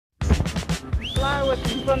flowers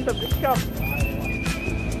in front of the shop.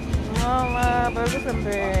 Mama, bagus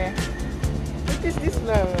sampai. What is this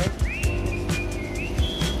flower?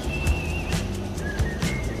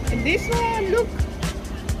 And this one, look.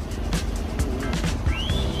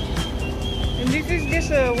 And this is just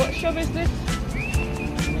a, what shop is this?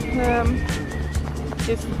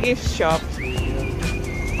 It's a gift shop.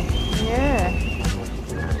 Yeah.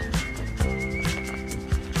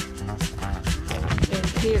 And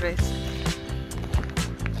here is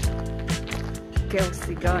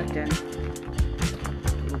Kailzie Garden.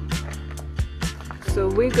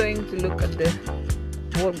 So we're going to look at the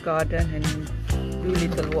walled garden and do a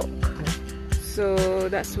little walk. So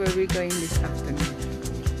that's where we're going this afternoon.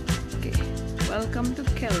 Okay, welcome to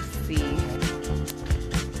Kailzie.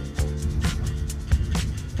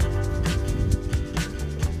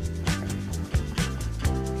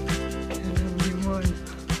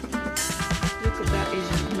 Look at that,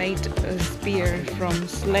 it's made a spear from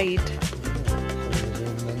slate.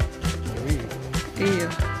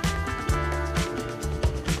 Yeah.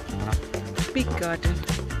 Big garden.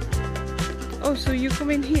 Oh, so you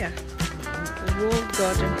come in here. The walled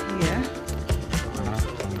garden here.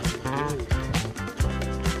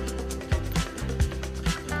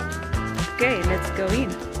 Okay, let's go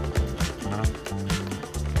in.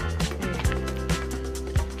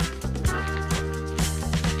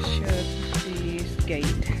 Shut this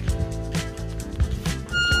gate.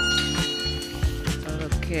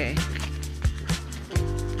 Okay.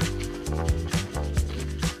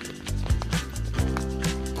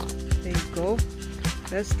 Go.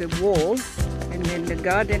 That's the wall, and then the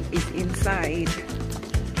garden is inside.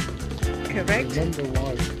 Correct? Remember,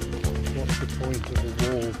 like, what's the point of the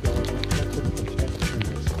wall garden? Lots of protection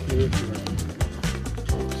and security around it,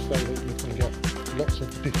 so that you can get lots of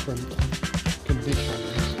different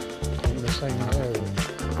conditions in the same area.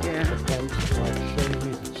 Yeah. The plants like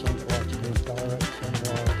shady, some parts being direct, some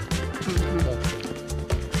are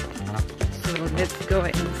So let's go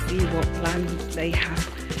and see what plants they have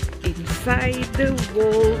inside the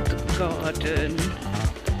walled garden.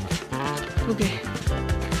 Okay,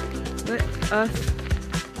 let us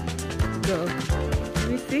go. Let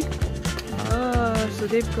me see. Oh, so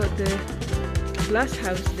they've got the glass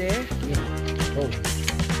house there. yeah. Oh.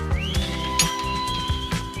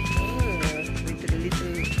 With a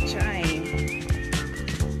little chime.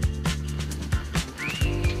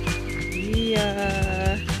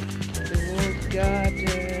 Yeah, the walled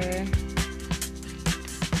garden.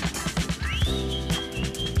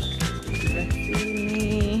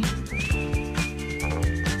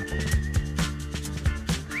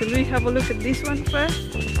 Shall we have a look at this one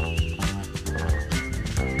first?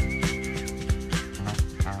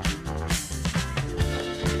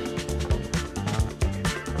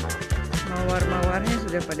 Mawar-mawarnya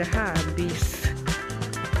sudah pada habis.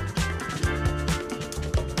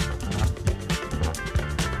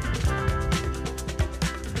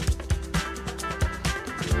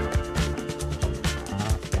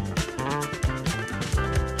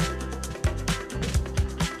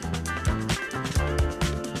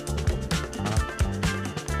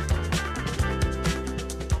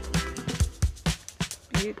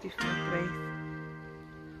 Beautiful place.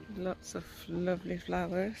 Lots of lovely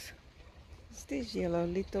flowers. What's this yellow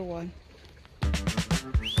little one?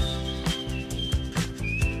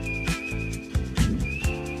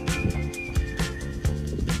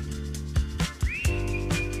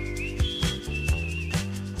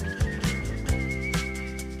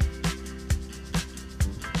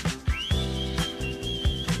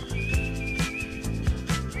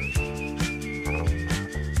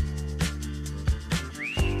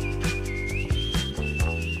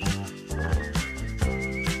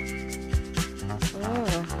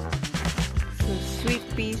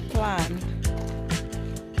 Plant.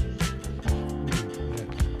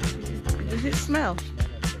 Does it smell?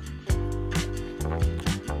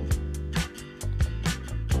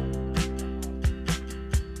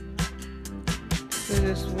 So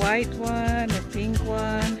there's white one, a pink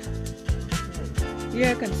one.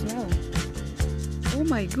 Yeah, I can smell. Oh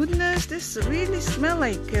my goodness, this really smell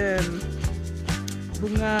like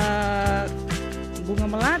bunga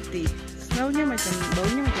melati. Smellnya macam,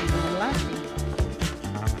 baunya macam bunga melati.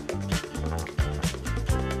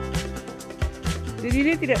 Jadi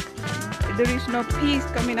ini tidak, there is no peas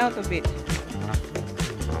coming out of it.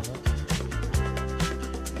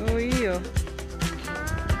 Oh iya.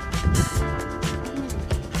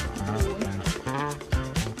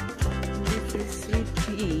 This is sweet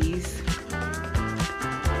peas.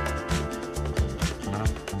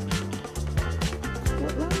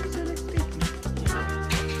 What language are they speaking?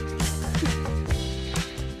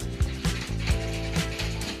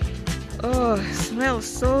 Oh, smells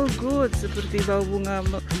so good, seperti bau bunga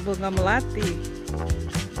melati.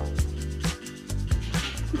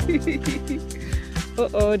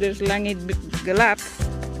 Oh, there's langit gelap,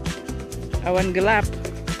 awan gelap.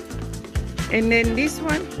 And then this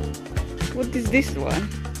one, what is this one?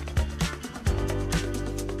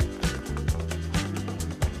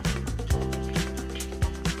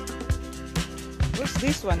 What's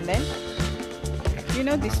this one then? You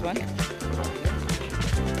know this one?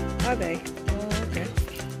 Are they? Oh, okay.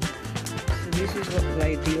 So this is what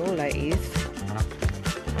gladiola is.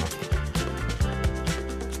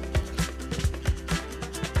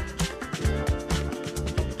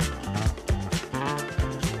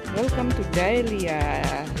 Welcome to Dahlia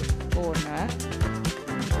corner.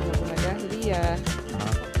 Bunga dahlia.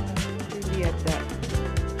 Lihat dah.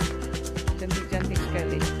 Cantik-cantik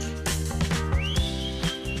sekali.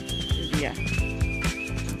 Itu dia.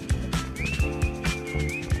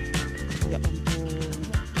 Ya ampun.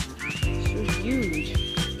 So huge.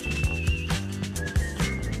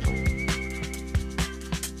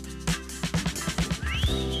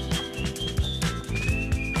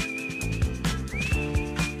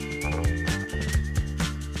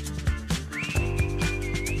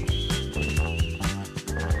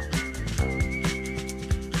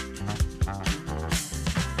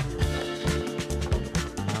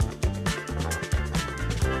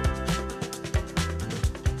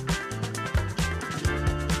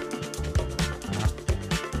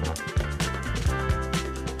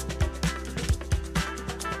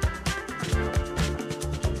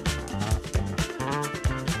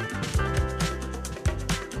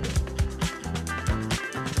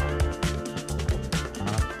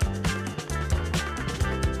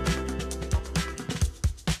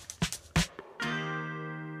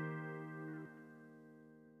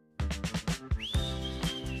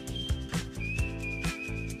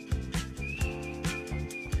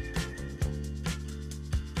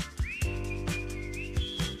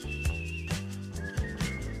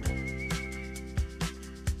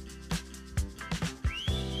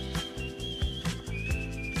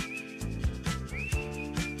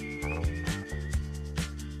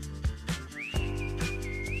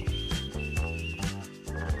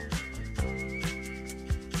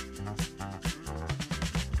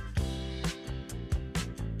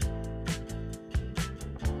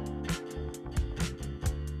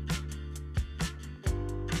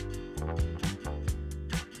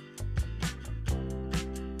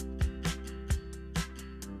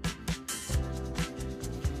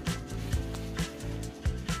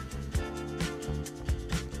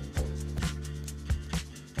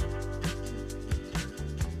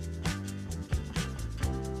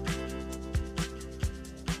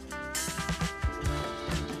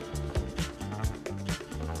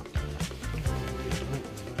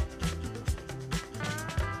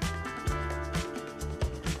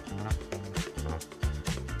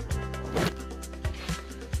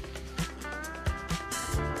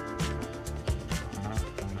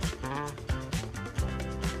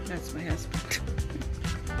 That's my husband.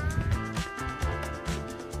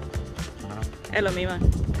 Hello, Mima.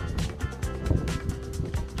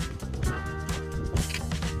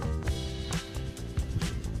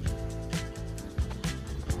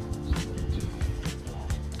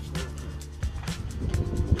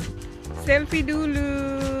 Selfie dulu.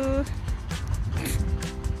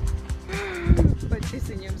 Paci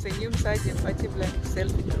senyum-senyum saja. Paci bilang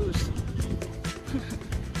selfie terus.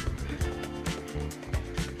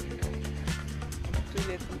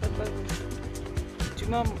 Tempat bagus.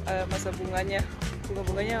 Cuma masa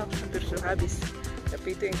bunga-bunganya hampir sudah habis.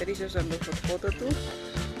 Tapi itu yang tadi saya sambil foto-foto tuh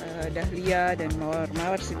dahlia dan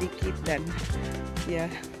mawar-mawar sedikit dan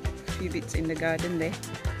ya few bits in the garden deh.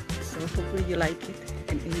 So hopefully you like it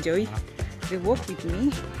and enjoy the walk with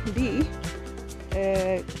me di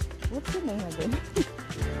what's the name again?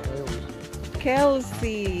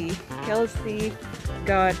 Kailzie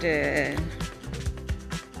Garden.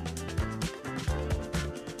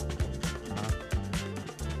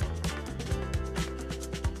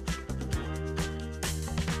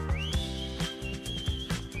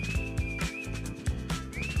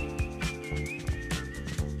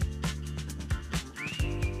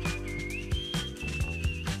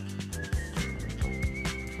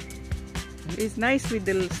 It's nice with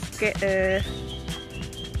the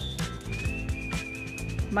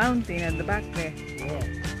mountain at the back there. Yeah.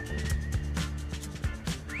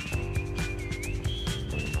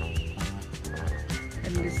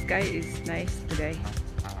 And the sky is nice today.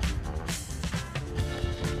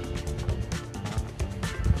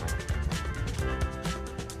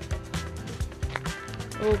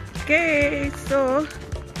 Okay, so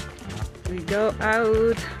We go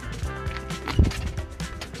out.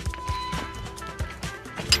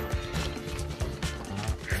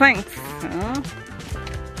 Thanks.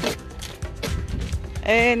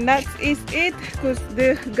 And that is it, because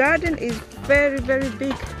the garden is very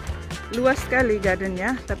big. Luas sekali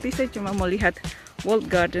gardennya, tapi saya cuma mau lihat walled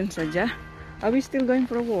garden saja. Are we still going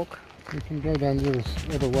for a walk? We can go down this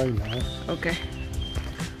other way now. Okay.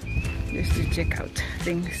 Just to check out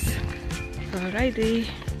things. Alrighty.